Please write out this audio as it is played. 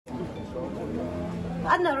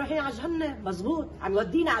قعدنا رايحين على جهنم، مزبوط، عم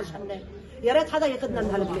يودينا على جهنم، يا ريت حدا ياخذنا من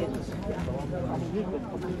هالبلاد.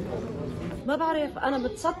 ما بعرف، انا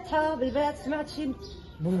متسطحه بالبيت سمعت شيء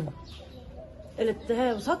بوم، قلت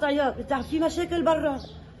وصلت عياط، قلت في مشاكل برا،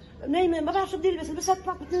 نايمه ما بعرف شو بدي البس، لبست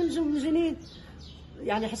طلعت مثل الجنين،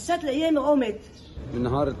 يعني حسيت الايام قومت. من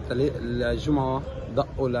نهار الجمعه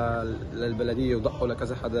دقوا للبلديه ودقوا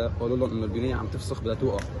لكذا حدا، قالوا لهم انه البنايه عم تفسخ بدها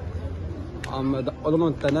توقف. قالوا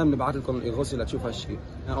لهم تنام نبعث لكم الاغاثه لتشوف هالشيء،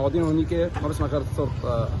 يعني قاعدين هونيك ما بسمع غير صوت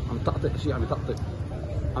عم تطقطق شيء، عم يطقطق.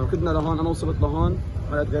 عم كدنا لهون، انا وصلت لهون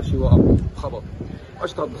ما لقيت غير شيء وقف خبط،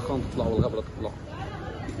 اشطر الدخان تطلع والغبره تطلع،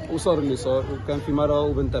 وصار اللي صار، وكان في مرة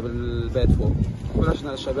وبنتها بالبيت فوق.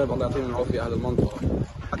 بلشنا الشباب الله يعطيهم العافيه اهل المنطقه،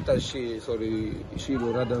 حتى الشيء صاروا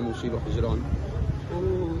يشيلوا ردم ويشيلوا حجران،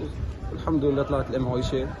 والحمد لله طلعت الام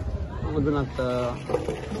عايشه والبنت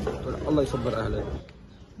الله يصبر اهلها.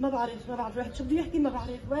 ما بعرف رحت شو بده يحكي، ما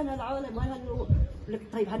بعرف وين هالعالم، وين هالنواب. لك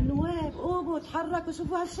طيب هالنواب قوموا تحركوا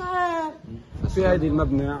شوفوا هالشعب. في هيدي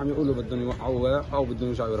المبنى عم يقولوا بدهم يوقعوها او بدهم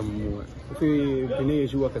يرجعوا يرمموها، وفي بنايه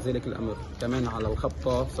جوا كذلك الامر، كمان على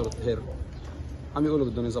الخبطه صارت هر، عم يقولوا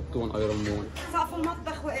بدهم يظبطوهم او يرمموهم. سقف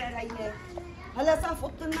المطبخ وقع علينا، هلا سقف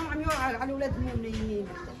اوضه النوم عم يوقع على الاولاد النوميين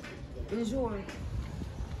من جوع.